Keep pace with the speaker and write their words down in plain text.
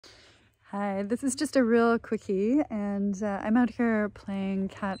Hi, this is just a real quickie, and I'm out here playing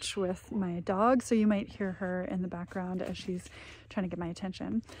catch with my dog, so you might hear her in the background as she's trying to get my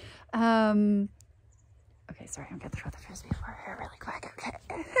attention. Okay, sorry, I'm gonna throw the frisbee for her really quick. Okay.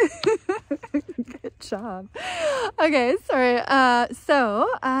 Good job. Okay, sorry. So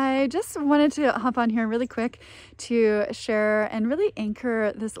I just wanted to hop on here really quick to share and really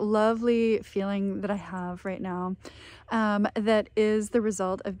anchor this lovely feeling that I have right now. That is the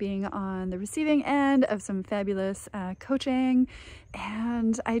result of being on the receiving end of some fabulous coaching.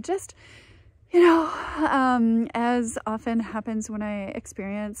 And I just, as often happens when I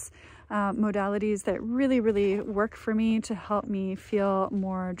experience modalities that really work for me to help me feel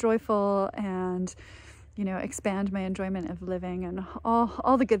more joyful and, expand my enjoyment of living and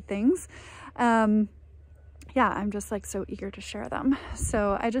all the good things. Yeah, I'm just like so eager to share them.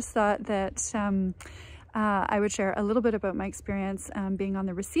 So I just thought that I would share a little bit about my experience being on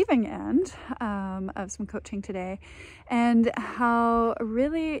the receiving end of some coaching today, and how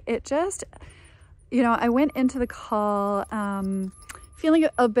really it just, I went into the call feeling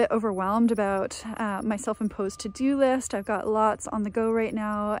a bit overwhelmed about my self-imposed to-do list. I've got lots on the go right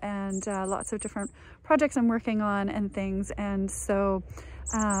now, and lots of different projects I'm working on and things, and so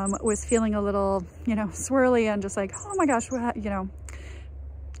was feeling a little, swirly and just like, oh my gosh, what,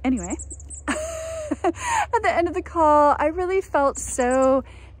 anyway. At the end of the call, I really felt so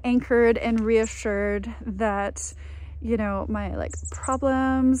anchored and reassured that, my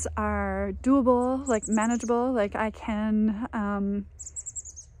problems are doable, manageable, I can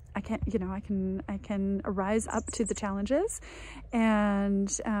rise up to the challenges and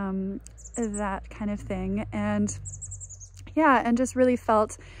that kind of thing. And yeah, and just really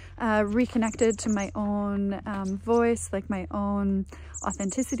felt reconnected to my own voice, my own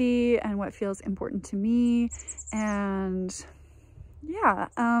authenticity and what feels important to me. And yeah,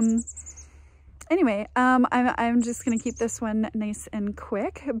 anyway, I'm just gonna keep this one nice and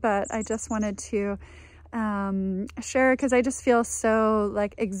quick, but I just wanted to share, because I just feel so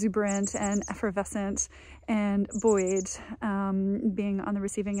exuberant and effervescent and buoyed being on the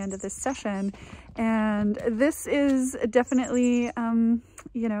receiving end of this session. And this is definitely,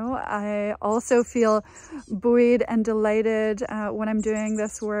 I also feel buoyed and delighted when I'm doing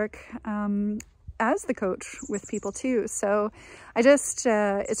this work as the coach with people too. So I just,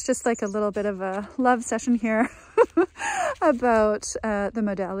 it's just like a little bit of a love session here about the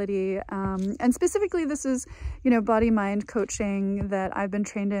modality. And specifically this is, body-mind coaching that I've been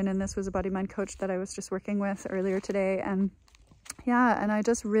trained in. And this was a body-mind coach that I was just working with earlier today. And yeah, and I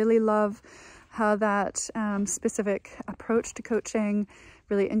just really love how that specific approach to coaching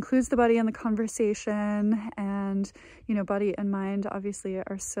really includes the body in the conversation. And, body and mind obviously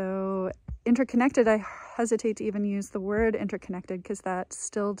are so interconnected. I hesitate to even use the word interconnected because that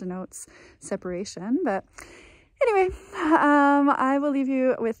still denotes separation. But anyway, I will leave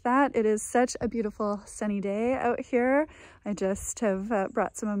you with that. It is such a beautiful sunny day out here. I just have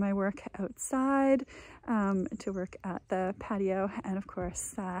brought some of my work outside to work at the patio. And of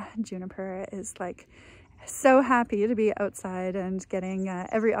course, Juniper is so happy to be outside and getting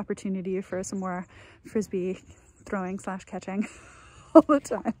every opportunity for some more frisbee throwing / catching all the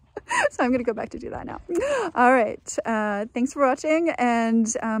time. So I'm gonna go back to do that now. All right, thanks for watching. And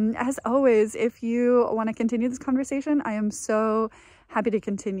as always, if you want to continue this conversation, I am so happy to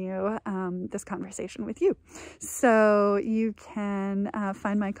continue this conversation with you. So you can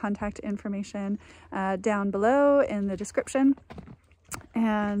find my contact information down below in the description.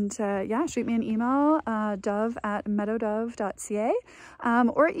 And yeah, shoot me an email, dove@meadowdove.ca,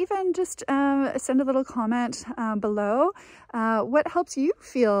 or even just send a little comment below. What helps you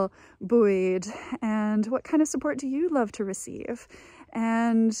feel buoyed, and what kind of support do you love to receive?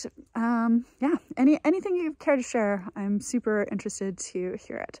 And yeah, anything you care to share, I'm super interested to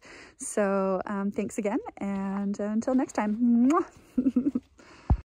hear it. So thanks again, and until next time. Mwah.